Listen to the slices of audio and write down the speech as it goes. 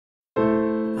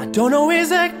I don't know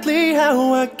exactly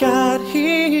how I got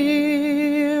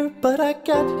here, but I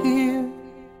got here.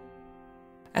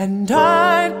 And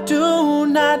I do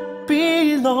not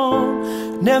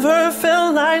belong. Never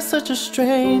felt like such a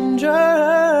stranger.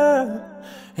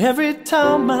 Every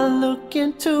time I look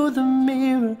into the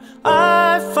mirror,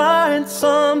 I find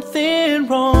something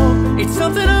wrong. It's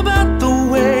something about the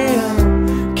way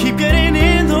I keep getting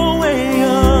in the way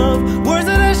of words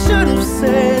that I should have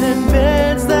said and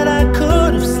beds that I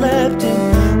could have slept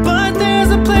in. But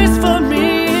there's a place for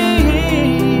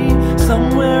me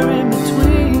somewhere in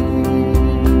between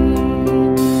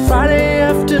Friday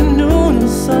afternoon and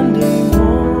Sunday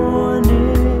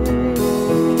morning.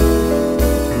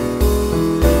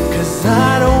 'Cause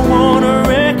I don't wanna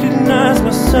recognize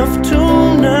myself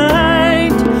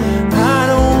tonight. I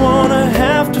don't wanna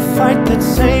have to fight that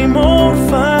same old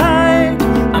fight.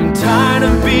 I'm tired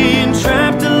of being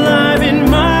trapped alive in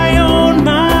my own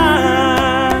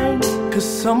mind. 'Cause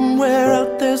somewhere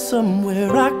out there,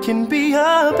 somewhere I can be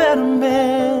a better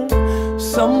man.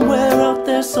 Somewhere out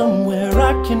there, somewhere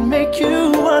I can make you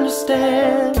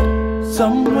understand.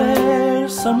 Somewhere,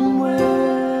 somewhere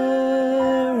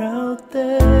out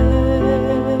there.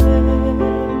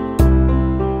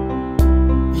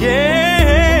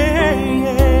 Yeah,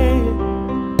 yeah.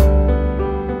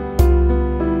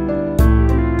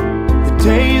 The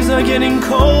days are getting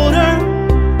colder.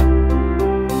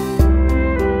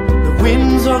 The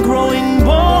winds are growing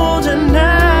bolder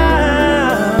now.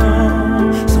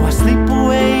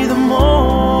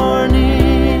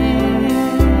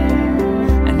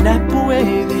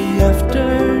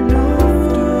 Afternoon.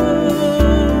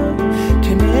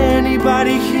 Can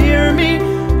anybody hear me?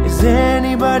 Is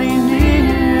anybody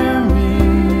near me?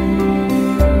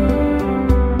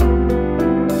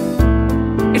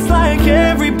 It's like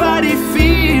everybody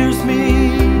fears me.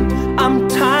 I'm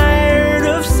tired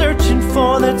of searching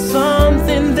for that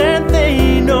something that they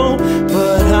know,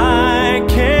 but I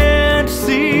can't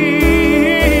see.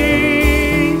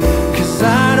 'Cause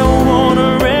I don't wanna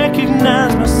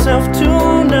recognize myself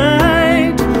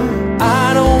tonight. I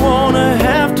don't wanna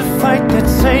have to fight that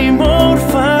same old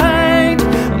fight.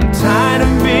 I'm tired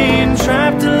of being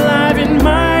trapped alive in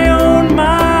my own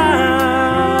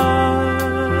mind.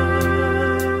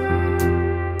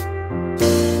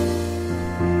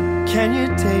 Can you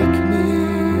take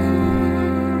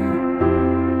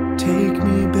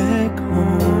me back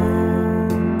home?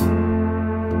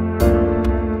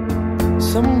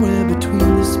 Somewhere between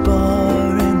this bar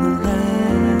and the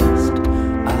last,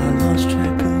 I lost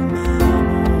track of my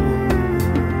home.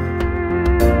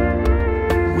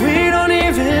 We don't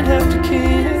even have to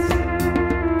kiss.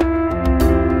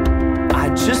 I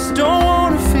just don't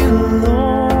wanna feel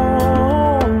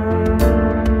alone.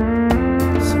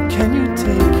 So can you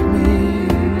take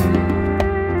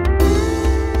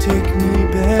me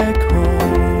back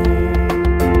home?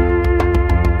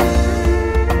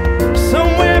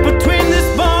 Somewhere between this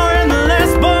bar and the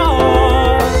last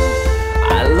bar,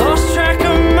 I lost track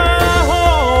of my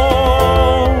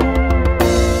home.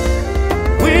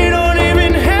 We don't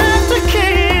even have to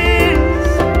kiss.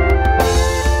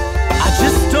 I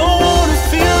just don't wanna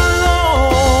feel alone.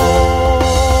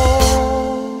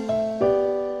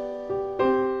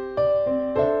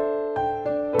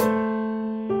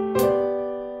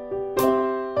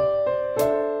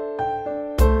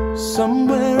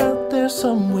 Somewhere out there,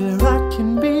 somewhere I can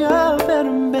be a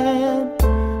better man.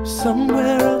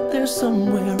 Somewhere out there,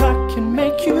 somewhere I can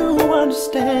make you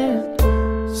understand.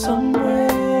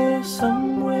 Somewhere,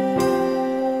 somewhere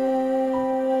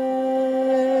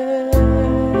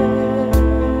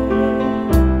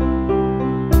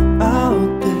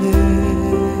out there.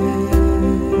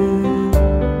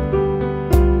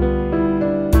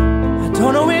 I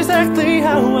don't know exactly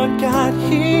how I got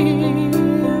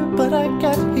here,